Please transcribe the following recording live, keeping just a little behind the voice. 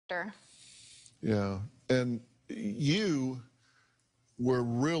character. Yeah, and you were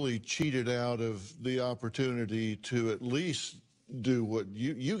really cheated out of the opportunity to at least do what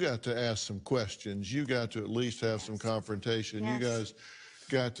you got to ask some questions. You got to at least have some confrontation. Yes. You guys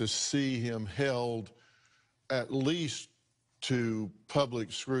got to see him held at least to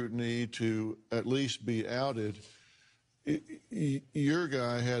public scrutiny, to at least be outed. Your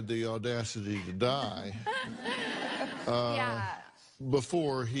guy had the audacity to die Yeah.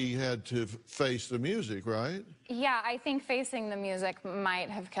 before he had to face the music, right? Yeah, I think facing the music might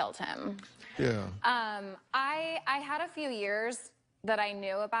have killed him. Yeah. I had a few years that I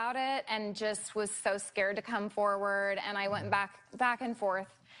knew about it and just was so scared to come forward, and I went back and forth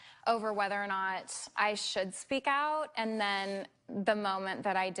over whether or not I should speak out. And then the moment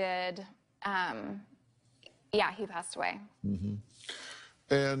that I did, yeah, he passed away. Mm-hmm.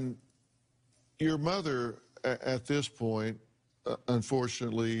 And your mother, at this point,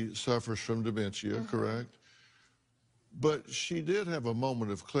 unfortunately suffers from dementia, Mm-hmm. correct? But she did have a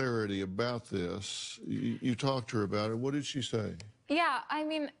moment of clarity about this. You talked to her about it. What did she say? Yeah, I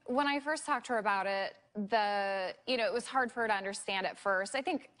mean, when I first talked to her about it, it was hard for her to understand at first. I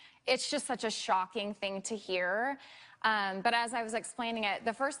think it's just such a shocking thing to hear. But as I was explaining it,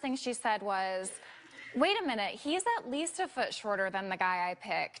 the first thing she said was, wait a minute, he's at least a foot shorter than the guy I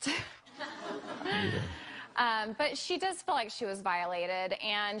picked. But she does feel like she was violated,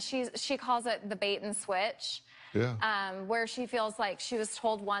 and she calls it the bait and switch. Yeah. Where she feels like she was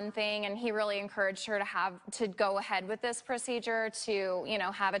told one thing, and he really encouraged her to go ahead with this procedure, to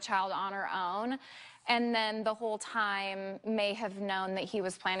have a child on her own, and then the whole time may have known that he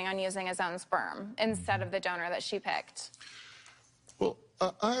was planning on using his own sperm instead of the donor that she picked. Well,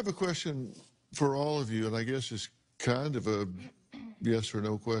 I have a question for all of you, and I guess it's kind of a yes or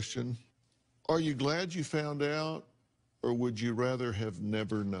no question. Are you glad you found out, or would you rather have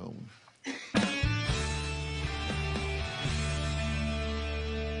never known?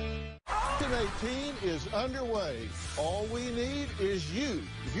 2018 is underway. All we need is you.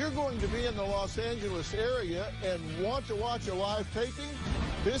 If you're going to be in the Los Angeles area and want to watch a live taping,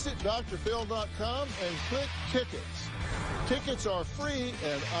 visit drphil.com and click tickets. Tickets are free,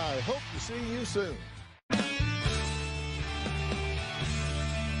 and I hope to see you soon.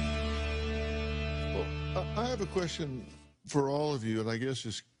 Well, I have a question for all of you, and I guess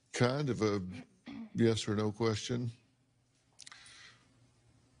it's kind of a yes or no question.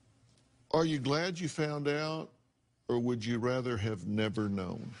 Are you glad you found out, or would you rather have never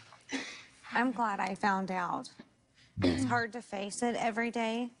known? I'm glad I found out. It's hard to face it every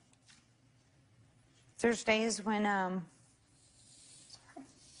day. There's days when I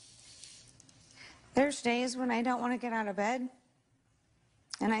don't want to get out of bed,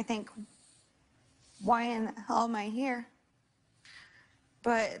 and I think, why in the hell am I here?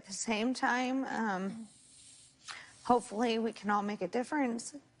 But at the same time, hopefully we can all make a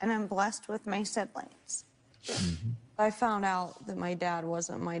difference, and I'm blessed with my siblings. Mm-hmm. I found out that my dad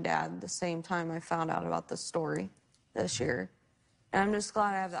wasn't my dad the same time I found out about the story this year. And I'm just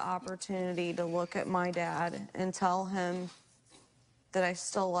glad I have the opportunity to look at my dad and tell him that I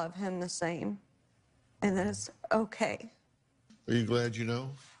still love him the same and that it's okay. Are you glad you know?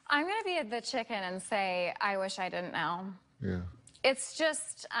 I'm going to be the chicken and say, I wish I didn't know. Yeah. It's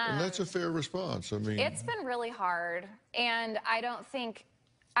just... and that's a fair response. I mean... It's been really hard, and I don't think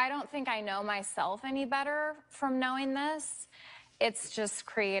I know myself any better from knowing this. It's just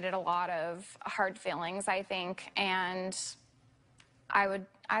created a lot of hard feelings, I think, and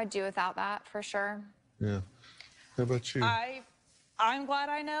I'd do without that for sure. Yeah. How about you? I'm glad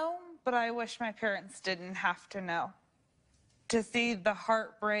I know, but I wish my parents didn't have to know. To see the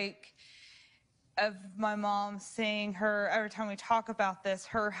heartbreak of my mom, seeing her, every time we talk about this,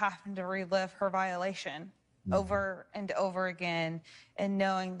 her having to relive her violation over and over again, and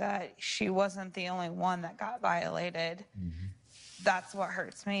knowing that she wasn't the only one that got violated. That's what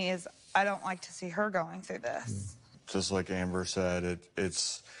hurts me, is I don't like to see her going through this. Just like Amber said,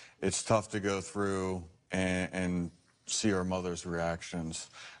 it's tough to go through and see our mother's reactions.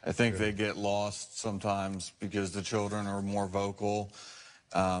 I think they get lost sometimes because the children are more vocal.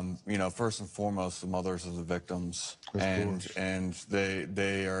 First and foremost, the mothers of the victims, and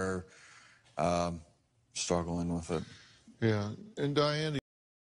they are struggling with it. Yeah, and Diane,